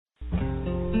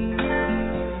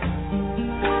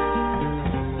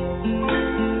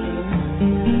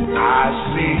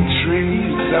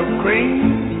of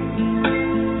green,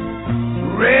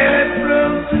 red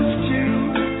roses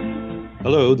too.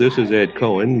 Hello, this is Ed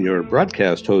Cohen, your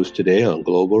broadcast host today on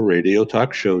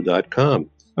globalradiotalkshow.com,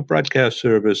 a broadcast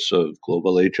service of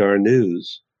Global HR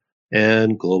News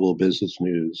and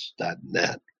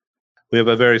globalbusinessnews.net. We have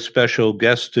a very special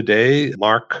guest today,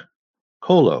 Mark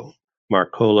Colo.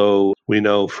 Mark Colo, we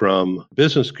know from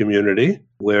business community,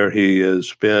 where he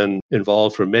has been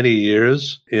involved for many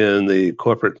years in the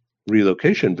corporate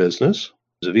relocation business.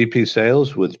 He's a VP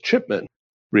sales with Chipman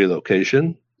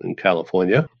Relocation in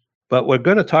California. But we're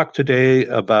going to talk today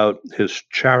about his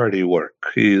charity work.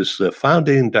 He's the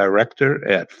founding director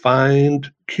at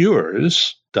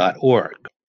findcures.org.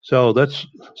 So let's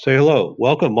say hello.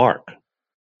 Welcome, Mark.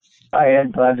 Hi,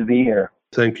 Ed. Glad to be here.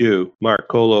 Thank you, Mark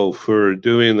Colo, for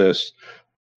doing this.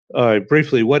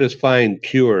 Briefly, what is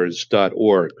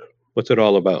findcures.org? What's it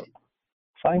all about?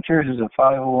 FindCures is a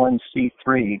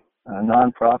 501c3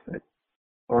 nonprofit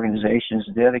organization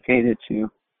dedicated to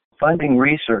funding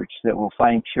research that will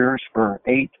find cures for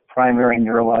 8 primary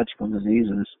neurological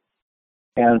diseases.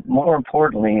 And more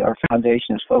importantly, our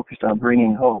foundation is focused on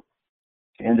bringing hope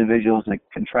to individuals that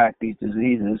contract these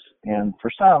diseases. And for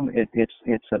some,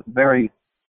 it's a very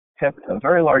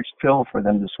large pill for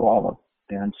them to swallow.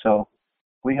 And so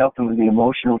we help them with the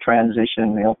emotional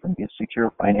transition. We help them get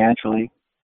secure financially,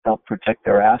 help protect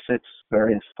their assets,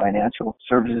 various financial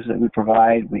services that we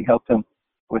provide. We help them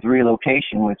with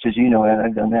relocation, which, as you know, Ed,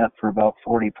 I've done that for about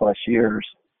 40 plus years.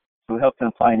 So we help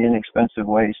them find inexpensive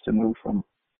ways to move from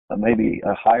maybe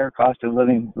a higher cost of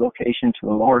living location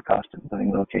to a lower cost of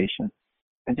living location,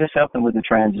 and just help them with the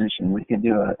transition. We can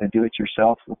do a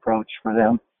do-it-yourself approach for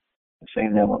them,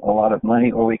 save them a lot of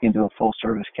money, or we can do a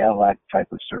full-service Cadillac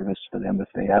type of service for them if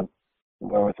they have the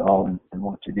wherewithal and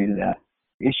want to do that.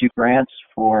 We issue grants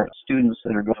for students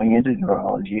that are going into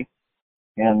neurology,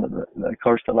 and of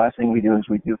course the last thing we do is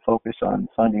we do focus on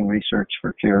funding research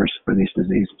for cures for these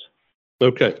diseases.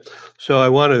 Okay, so I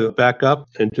want to back up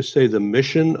and just say the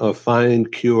mission of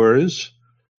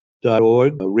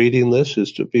findcures.org, reading this,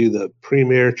 is to be the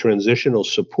premier transitional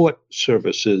support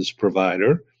services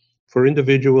provider for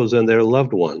individuals and their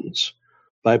loved ones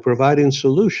by providing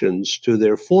solutions to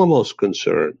their foremost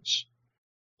concerns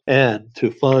and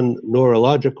to fund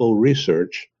neurological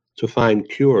research to find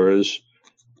cures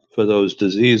for those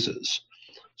diseases.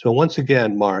 So once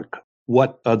again, Mark,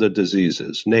 what other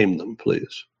diseases? Name them,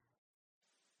 please.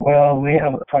 Well, we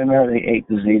have primarily 8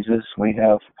 diseases. We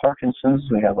have Parkinson's,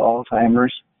 we have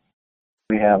Alzheimer's,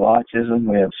 we have autism,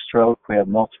 we have stroke, we have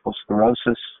multiple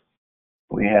sclerosis,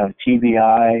 we have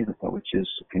TBI, which is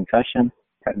concussion.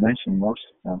 I mentioned most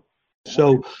of them.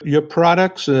 So your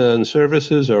products and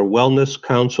services are wellness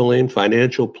counseling,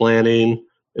 financial planning,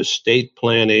 estate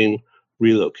planning,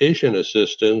 relocation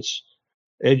assistance,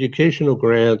 educational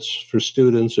grants for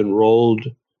students enrolled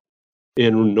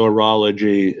in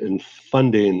neurology, and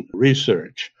funding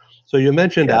research. So you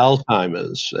mentioned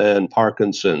Alzheimer's and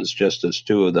Parkinson's just as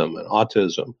 2 of them, and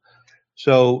autism.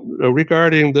 So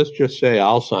regarding, let's just say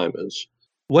Alzheimer's,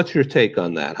 what's your take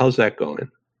on that? How's that going?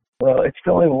 Well, it's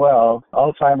going well.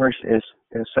 Alzheimer's is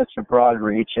such a broad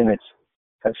reach, and it's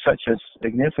has such a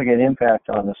significant impact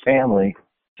on the family.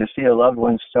 To see a loved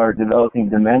one start developing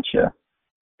dementia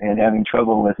and having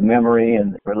trouble with memory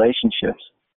and relationships,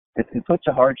 it puts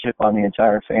a hardship on the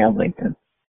entire family. And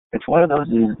it's one of those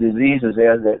diseases,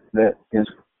 Ed, that is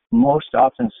most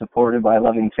often supported by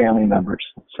loving family members.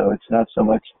 So it's not so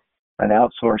much an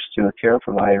outsource to a care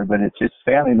provider, but it's just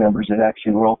family members that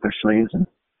actually roll up their sleeves and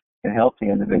can help the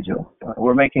individual.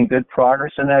 We're making good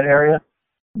progress in that area.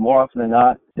 More often than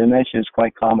not, dementia is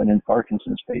quite common in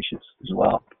Parkinson's patients as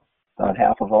well. About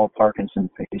half of all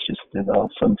Parkinson's patients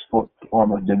develop some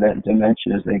form of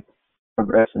dementia as they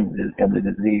progress in the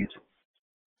disease.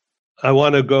 I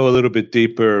want to go a little bit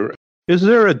deeper. Is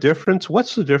there a difference?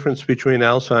 What's the difference between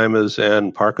Alzheimer's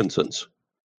and Parkinson's?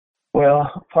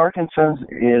 Well, Parkinson's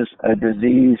is a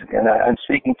disease, and I'm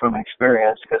speaking from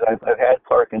experience because I've had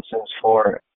Parkinson's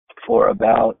for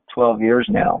about 12 years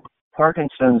now.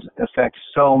 Parkinson's affects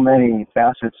so many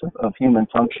facets of human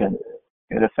function.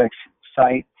 It affects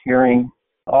sight, hearing,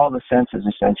 all the senses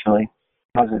essentially.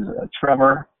 It causes a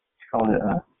tremor.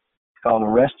 It's called a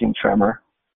resting tremor,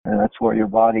 and that's where your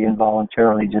body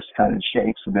involuntarily just kind of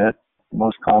shakes a bit. The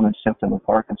most common symptom of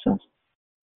Parkinson's.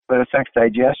 But it affects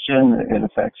digestion, it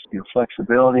affects your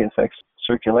flexibility, it affects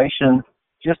circulation.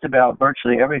 Just about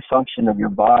virtually every function of your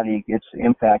body gets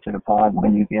impacted upon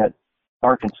when you get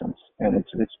Parkinson's. And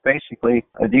it's basically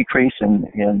a decrease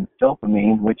in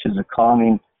dopamine, which is a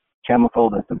calming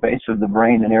chemical at the base of the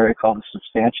brain, an area called the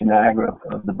substantia nigra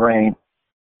of the brain.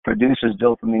 produces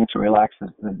dopamine to relax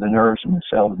the nerves and the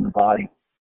cells in the body.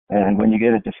 And when you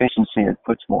get a deficiency, it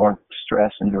puts more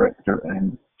stress and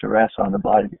duress on the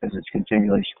body because it's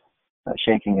continually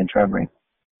shaking and trembling.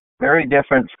 Very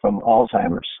different from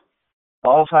Alzheimer's.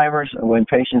 Alzheimer's, when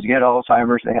patients get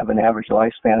Alzheimer's, they have an average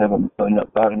lifespan of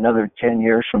about another 10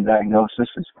 years from diagnosis.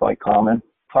 It's quite common.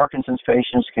 Parkinson's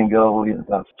patients can go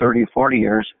about 30 or 40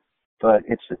 years, but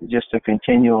it's just a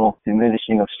continual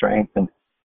diminishing of strength and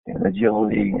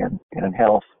agility and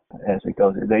health as it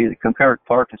goes. They compare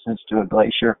Parkinson's to a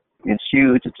glacier. It's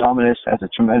huge, it's ominous, has a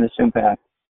tremendous impact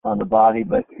on the body,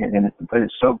 but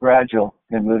it's so gradual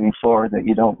in moving forward that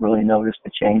you don't really notice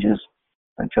the changes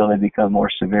until they become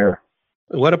more severe.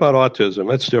 What about autism?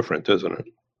 That's different, isn't it?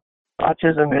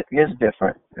 Autism is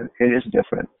different. It is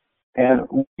different.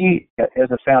 And we,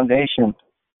 as a foundation,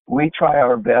 we try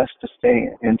our best to stay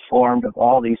informed of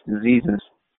all these diseases,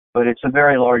 but it's a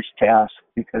very large task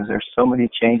because there's so many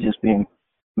changes being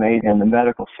made in the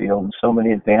medical field and so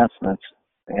many advancements,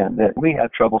 and that we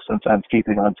have trouble sometimes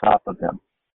keeping on top of them.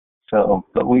 So,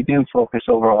 but we do focus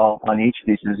overall on each of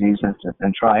these diseases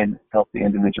and try and help the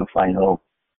individual find hope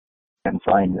and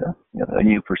find a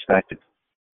new perspective.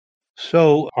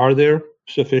 So are there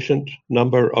sufficient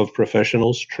number of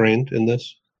professionals trained in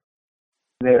this?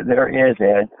 There is,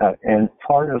 Ed, and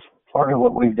part of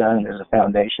what we've done as a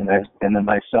foundation, and then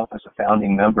myself as a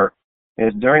founding member,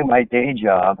 is during my day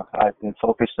job, I've been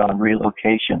focused on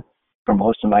relocation. For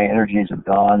most of my energies have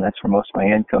gone. That's where most of my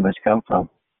income has come from.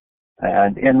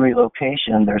 And in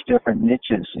relocation, there's different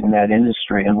niches in that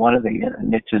industry. And one of the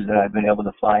niches that I've been able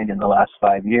to find in the last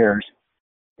 5 years,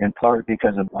 in part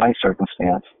because of my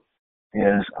circumstance,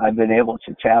 is I've been able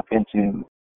to tap into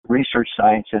research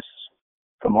scientists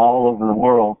from all over the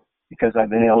world because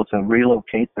I've been able to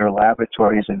relocate their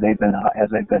laboratories as they've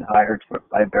been hired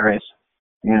by various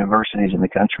universities in the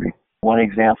country. One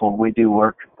example, we do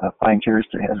work, Find Cures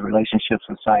has relationships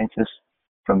with scientists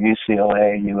from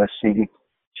UCLA, USC,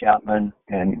 Chapman,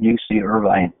 and UC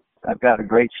Irvine. I've got a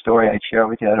great story I'd share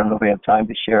with you. I don't know if we have time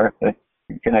to share it, but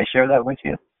can I share that with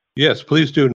you? Yes,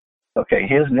 please do. Okay,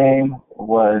 his name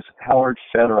was Howard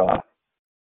Federoff.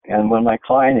 And when my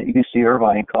client at UC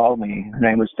Irvine called me, her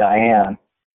name was Diane.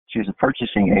 She was a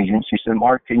purchasing agent. She said,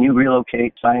 Mark, can you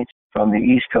relocate science from the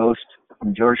East Coast,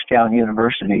 from Georgetown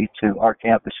University to our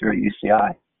campus here at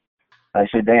UCI? I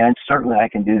said, Diane, certainly I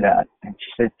can do that. And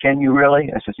she said, can you really?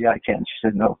 I said, yeah, I can. She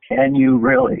said, no, can you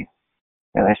really?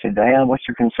 And I said, Diane, what's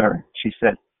your concern? She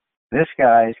said, this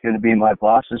guy is going to be my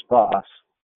boss's boss,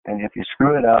 and if you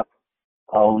screw it up,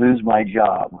 I'll lose my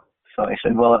job. So I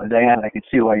said, well, Diane, I can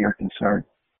see why you're concerned.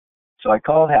 So I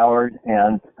called Howard,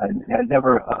 and I had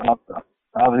never,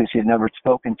 obviously had never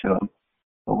spoken to him.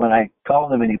 But when I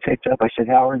called him and he picked up, I said,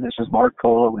 Howard, this is Mark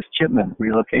Cola with Chipman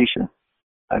Relocation.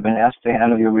 I've been asked to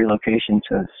handle your relocation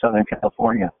to Southern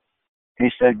California. He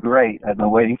said, great, I've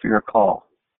been waiting for your call.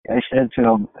 I said to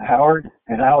him, Howard,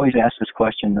 and I always ask this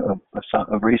question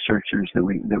of researchers that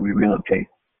we relocate.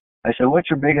 I said, what's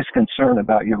your biggest concern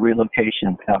about your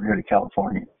relocation out here to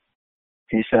California?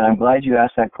 He said, I'm glad you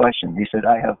asked that question. He said,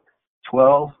 I have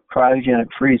 12 cryogenic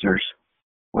freezers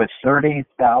with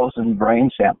 30,000 brain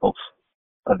samples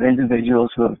of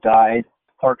individuals who have died,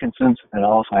 Parkinson's and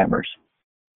Alzheimer's.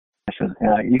 I said,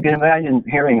 you can imagine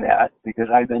hearing that because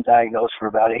I'd been diagnosed for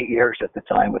about 8 years at the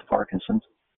time with Parkinson's.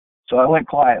 So I went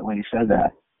quiet when he said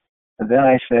that. And then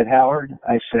I said, Howard,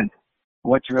 I said,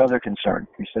 what's your other concern?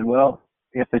 He said, well,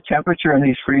 if the temperature in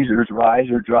these freezers rise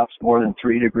or drops more than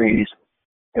 3 degrees,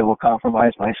 it will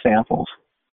compromise my samples.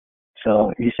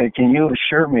 So he said, can you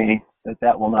assure me that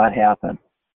that will not happen?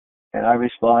 And I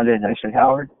responded, and I said,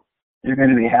 Howard, you're going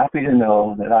to be happy to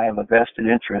know that I have a vested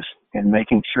interest in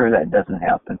making sure that doesn't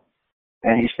happen.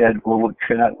 And he said, well,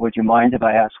 would you mind if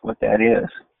I ask what that is?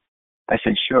 I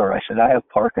said, sure. I said, I have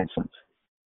Parkinson's.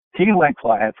 He went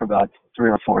quiet for about 3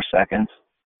 or 4 seconds,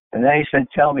 and then he said,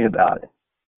 tell me about it.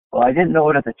 Well, I didn't know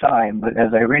it at the time, but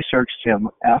as I researched him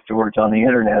afterwards on the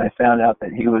internet, I found out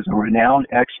that he was a renowned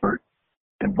expert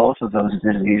in both of those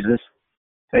diseases,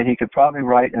 that he could probably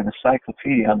write an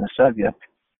encyclopedia on the subject.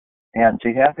 And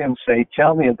to have him say,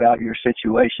 tell me about your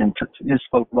situation, just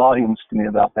spoke volumes to me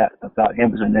about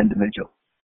him as an individual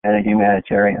and a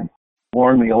humanitarian.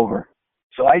 Won me over.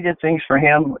 So I did things for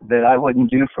him that I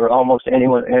wouldn't do for almost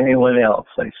anyone else.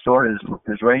 I stored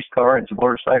his race car and his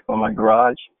motorcycle in my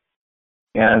garage,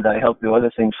 and I helped do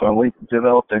other things for him. We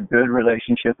developed a good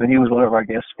relationship, and he was one of our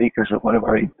guest speakers at one of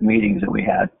our meetings that we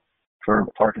had for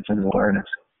Parkinson's awareness.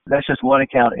 That's just one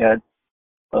account, Ed,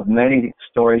 of many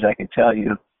stories I could tell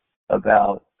you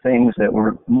about things that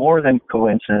were more than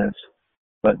coincidence,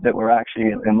 but that were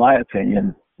actually, in my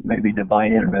opinion, maybe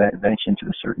divine intervention to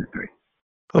a certain degree.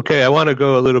 Okay, I want to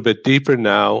go a little bit deeper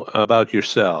now about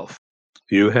yourself.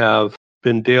 You have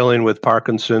been dealing with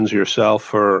Parkinson's yourself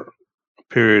for a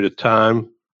period of time,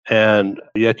 and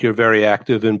yet you're very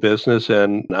active in business,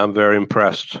 and I'm very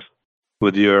impressed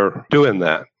with your doing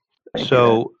that.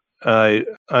 So I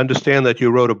understand that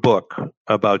you wrote a book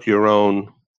about your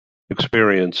own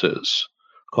experiences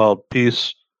called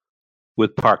Peace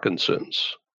with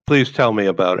Parkinson's. Please tell me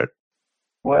about it.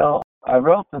 Well, I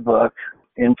wrote the book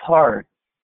in part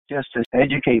just to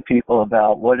educate people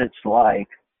about what it's like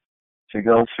to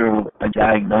go through a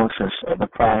diagnosis of a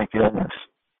chronic illness.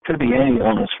 Could be any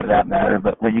illness for that matter,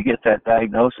 but when you get that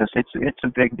diagnosis, it's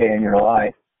a big day in your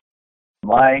life.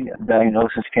 My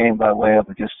diagnosis came by way of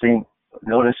just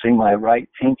noticing my right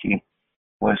pinky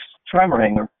was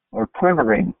tremoring or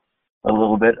quivering a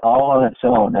little bit all on its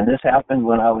own. And this happened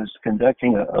when I was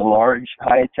conducting a large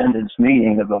high-attendance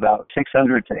meeting of about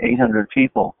 600 to 800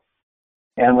 people.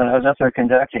 And when I was up there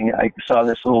conducting, I saw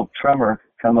this little tremor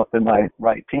come up in my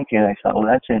right pinky, and I thought, well,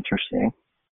 that's interesting.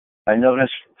 I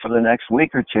noticed for the next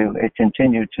week or two, it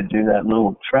continued to do that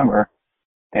little tremor.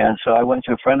 And so I went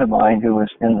to a friend of mine who was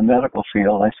in the medical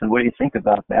field. I said, what do you think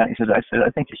about that? He said, I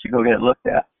think you should go get it looked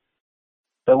at.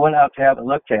 So I went out to have it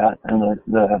looked at, and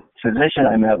the physician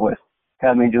I met with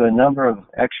had me do a number of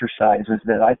exercises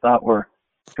that I thought were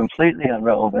completely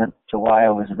irrelevant to why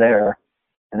I was there.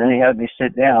 And then he had me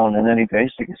sit down, and then he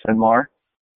basically said, Mark,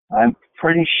 I'm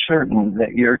pretty certain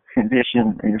that your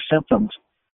condition and your symptoms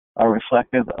are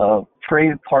reflective of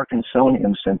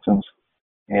pre-Parkinsonian symptoms,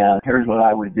 and here's what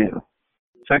I would do.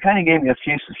 So it kind of gave me a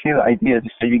few ideas.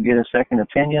 So you can get a second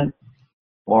opinion,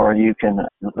 or you can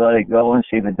let it go and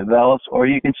see if it develops, or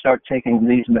you can start taking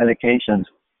these medications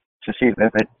to see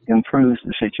if it improves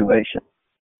the situation.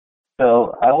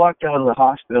 So I walked out of the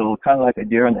hospital kind of like a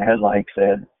deer in the headlights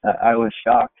said. I was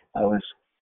shocked. I was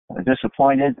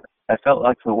disappointed. I felt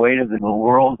like the weight of the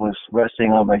world was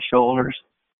resting on my shoulders.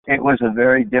 It was a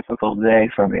very difficult day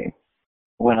for me.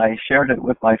 When I shared it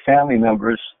with my family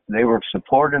members, they were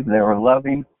supportive, they were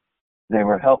loving, they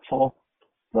were helpful.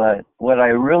 But what I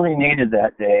really needed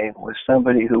that day was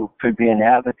somebody who could be an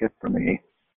advocate for me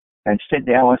and sit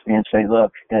down with me and say,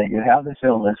 look, you have this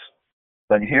illness,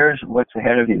 but here's what's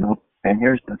ahead of you, and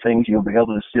here's the things you'll be able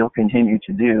to still continue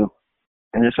to do,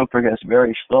 and this will progress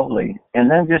very slowly. And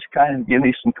then just kind of give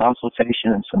me some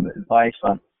consultation and some advice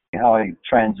on how I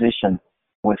transition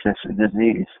with this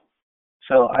disease.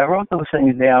 So I wrote those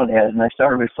things down, Ed, and I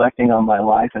started reflecting on my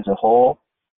life as a whole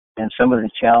and some of the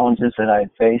challenges that I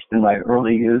had faced in my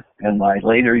early youth and my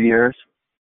later years.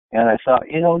 And I thought,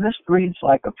 this reads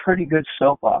like a pretty good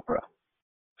soap opera.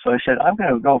 So I said, I'm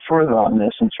going to go further on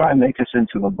this and try and make this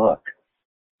into a book.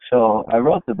 So I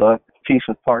wrote the book, Peace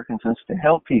with Parkinson's, to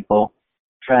help people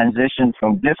transition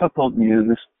from difficult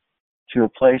news to a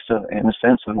place of, in a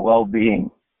sense, of well-being.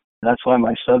 That's why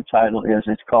my subtitle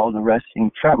it's called The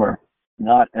Resting Tremor,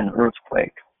 Not an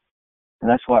Earthquake. And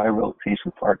that's why I wrote Peace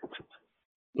with Parkinson's.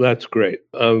 That's great.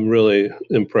 I'm really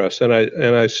impressed. And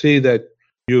I see that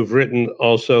you've written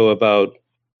also about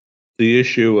the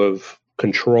issue of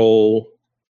control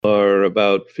or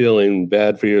about feeling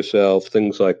bad for yourself,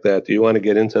 things like that. Do you want to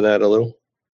get into that a little?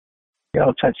 Yeah,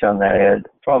 I'll touch on that, Ed.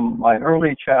 From my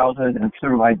early childhood and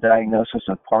through my diagnosis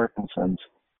of Parkinson's,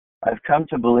 I've come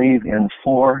to believe in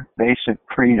 4 basic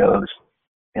credos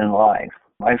in life.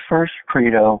 My first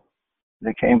credo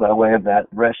that came by way of that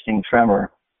resting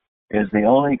tremor is the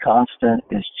only constant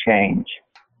is change.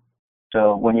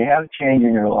 So when you have change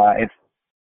in your life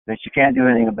that you can't do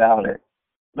anything about it,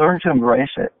 learn to embrace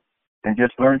it and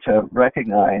just learn to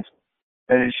recognize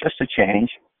that it's just a change,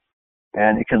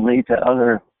 and it can lead to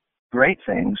other great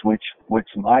things, which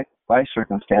my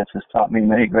circumstances taught me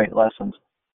many great lessons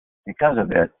because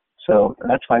of it. So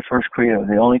that's my first credo.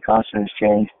 The only constant is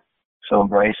change, so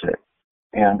embrace it.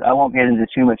 And I won't get into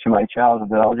too much of my childhood,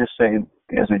 but I'll just say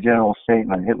as a general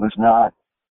statement, it was not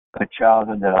a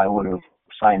childhood that I would have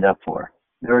signed up for.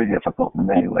 Very difficult in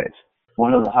many ways.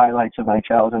 One of the highlights of my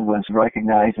childhood was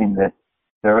recognizing that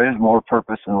there is more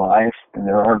purpose in life and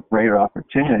there are greater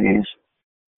opportunities.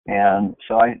 And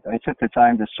so I took the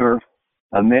time to serve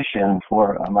a mission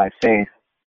for my faith,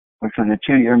 which was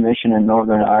a 2-year mission in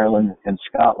Northern Ireland and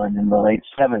Scotland in the late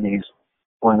 70s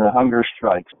when the hunger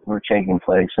strikes were taking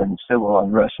place and civil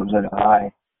unrest was at a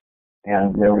high,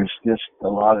 and there was just a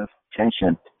lot of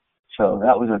tension. So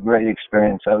that was a great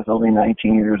experience. I was only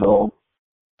 19 years old,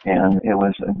 and it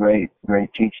was a great, great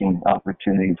teaching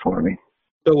opportunity for me.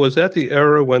 So was that the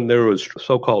era when there was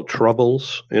so-called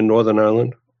troubles in Northern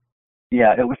Ireland?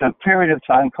 Yeah, it was a period of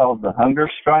time called the hunger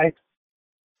strike.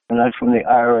 And then from the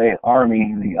IRA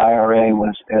Army, the IRA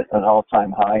was at an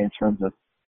all-time high in terms of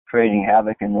creating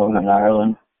havoc in Northern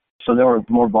Ireland. So there were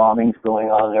more bombings going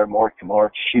on, there were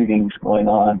more shootings going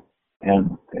on,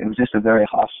 and it was just a very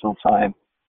hostile time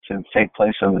to take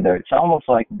place over there. It's almost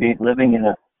like living in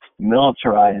a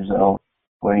militarized zone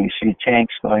where you see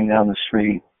tanks going down the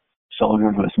street,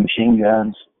 soldiers with machine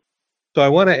guns. So I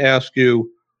want to ask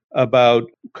you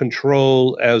about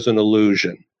control as an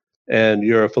illusion and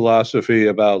your philosophy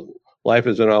about life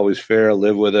isn't always fair,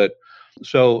 live with it.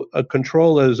 So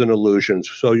control as an illusion.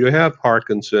 So you have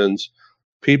Parkinson's,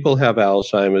 people have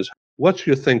Alzheimer's. What's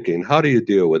your thinking? How do you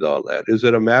deal with all that? Is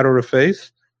it a matter of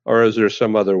faith, or is there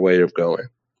some other way of going?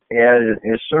 Yeah,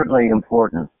 it's certainly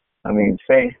important. I mean,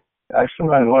 faith, I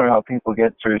sometimes wonder how people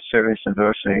get through serious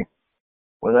adversity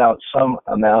without some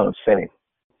amount of faith.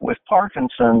 With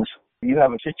Parkinson's, you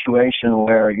have a situation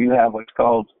where you have what's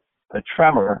called a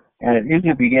tremor, and it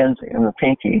usually begins in the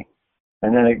pinky,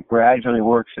 and then it gradually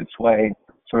works its way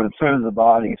sort of through the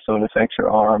body, so it affects your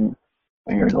arm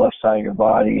and your left side of your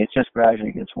body. It just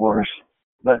gradually gets worse.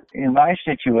 But in my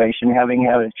situation, having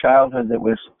had a childhood that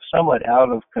was somewhat out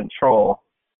of control,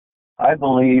 I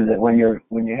believe that when you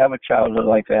have a childhood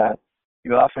like that,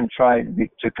 you often try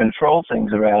to control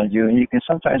things around you, and you can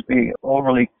sometimes be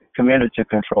overly committed to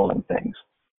controlling things.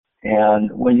 And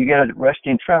when you get a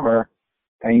resting tremor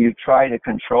and you try to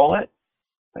control it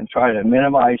and try to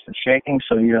minimize the shaking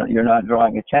so you're not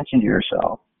drawing attention to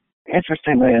yourself,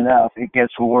 interestingly enough, it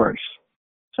gets worse.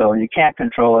 So you can't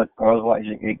control it, or otherwise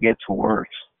it gets worse.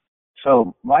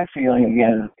 So my feeling,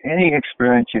 again, any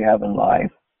experience you have in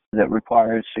life that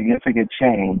requires significant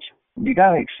change, you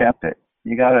got to accept it.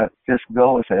 You got to just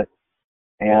go with it,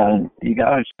 and you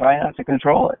got to try not to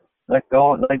control it. Let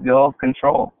go of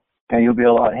control, and you'll be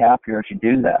a lot happier if you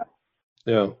do that.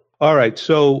 Yeah. All right.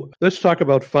 So let's talk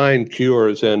about Find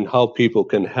Cures and how people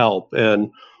can help.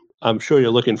 And I'm sure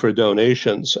you're looking for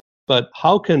donations, but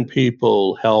how can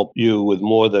people help you with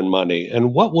more than money?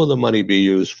 And what will the money be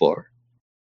used for?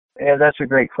 Yeah, that's a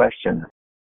great question.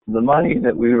 The money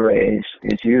that we raise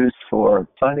is used for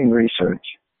funding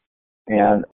research.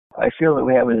 And I feel that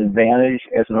we have an advantage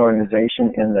as an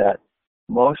organization in that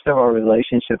most of our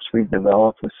relationships we've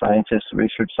developed with scientists,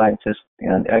 research scientists,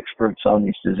 and experts on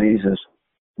these diseases,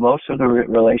 most of the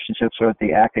relationships are at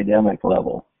the academic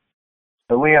level.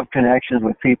 So we have connections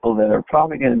with people that are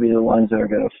probably going to be the ones that are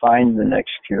going to find the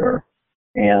next cure.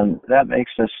 And that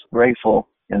makes us grateful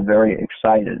and very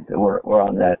excited that we're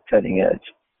on that cutting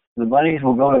edge. The monies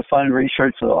will go to fund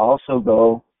research. They'll also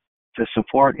go to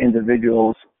support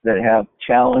individuals that have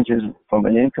challenges from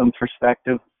an income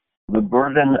perspective. The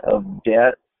burden of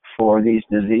debt for these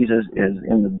diseases is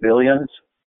in the billions.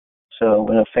 So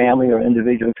when a family or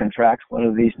individual contracts one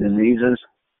of these diseases,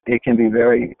 it can be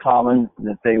very common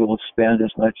that they will spend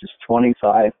as much as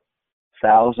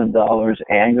 $25,000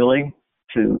 annually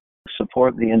to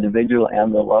support the individual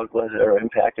and the loved ones that are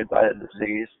impacted by the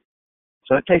disease.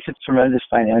 So it takes a tremendous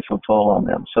financial toll on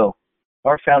them. So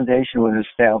our foundation was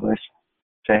established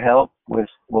to help with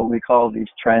what we call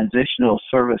these transitional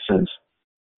services.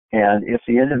 And if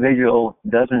the individual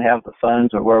doesn't have the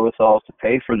funds or wherewithal to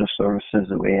pay for the services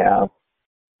that we have,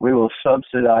 we will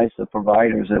subsidize the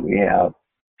providers that we have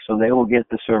so they will get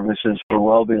the services for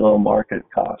well below market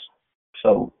cost.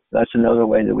 So that's another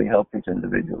way that we help these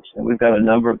individuals. And we've got a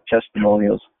number of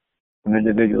testimonials from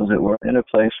individuals that were in a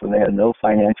place where they had no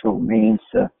financial means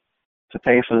to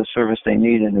pay for the service they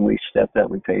needed, and we stepped up,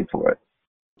 we paid for it.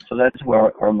 So that's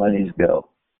where our monies go.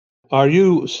 Are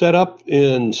you set up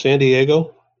in San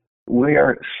Diego? We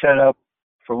are set up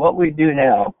for what we do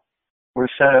now. We're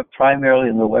set up primarily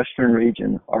in the Western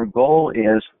region. Our goal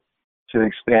is to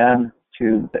expand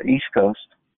to the East Coast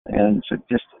and to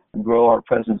just grow our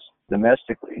presence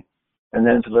domestically, and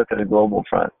then to look at a global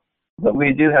front. But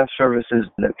we do have services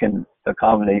that can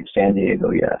accommodate San Diego,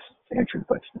 yes, to answer your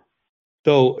question.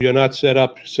 So you're not set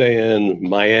up, say, in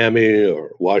Miami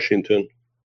or Washington?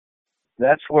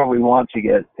 That's where we want to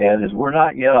get, and is we're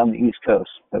not yet on the East Coast,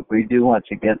 but we do want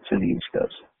to get to the East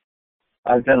Coast.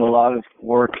 I've done a lot of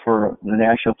work for the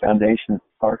National Foundation,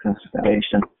 Parkinson's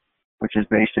Foundation, which is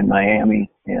based in Miami,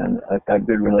 and I've got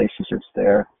good relationships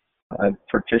there. I've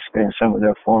participated in some of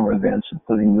their former events,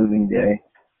 including Moving Day,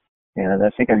 and I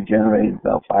think I've generated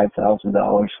about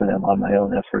 $5,000 for them on my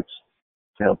own efforts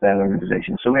to help that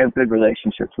organization. So we have good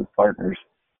relationships with partners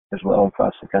as well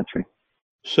across the country.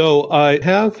 So I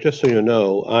have, just so you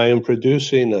know, I am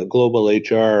producing a Global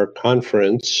HR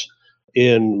conference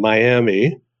in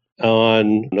Miami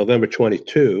on November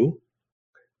 22,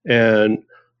 and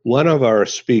one of our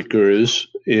speakers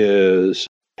is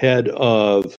head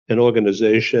of an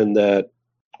organization that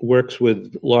works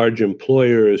with large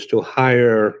employers to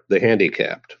hire the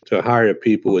handicapped, to hire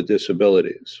people with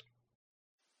disabilities.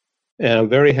 And I'm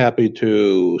very happy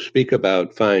to speak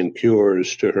about Find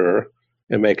Cures to her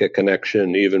and make a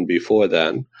connection even before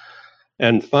then.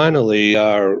 And finally,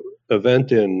 our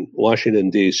event in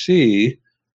Washington, D.C.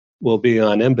 will be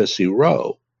on Embassy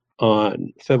Row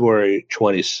on February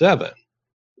 27th.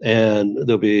 And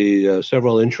there'll be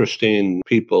several interesting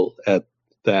people at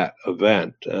that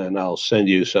event. And I'll send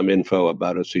you some info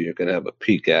about it so you can have a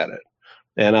peek at it.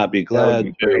 And I'll be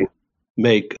glad to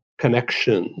make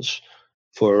connections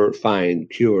for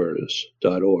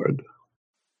findcures.org.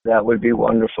 That would be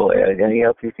wonderful, Ed. Any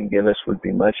help you can give us would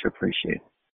be much appreciated.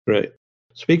 Great.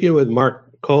 Speaking with Mark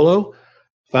Colo,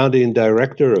 founding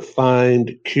director of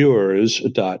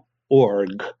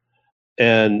findcures.org.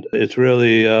 And it's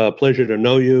really a pleasure to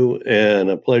know you and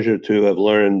a pleasure to have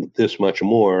learned this much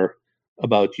more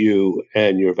about you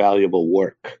and your valuable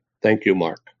work. Thank you,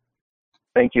 Mark.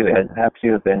 Thank you, Ed. Happy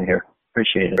to have been here.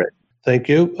 Appreciate it. Great. Thank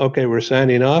you. Okay, we're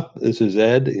signing off. This is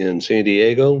Ed in San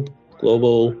Diego,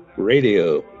 Global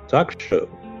Radio Talk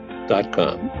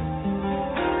Show.com.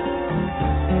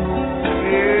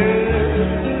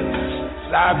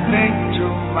 Yes, I think to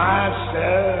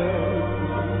myself,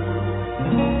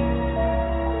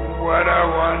 what a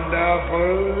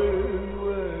wonderful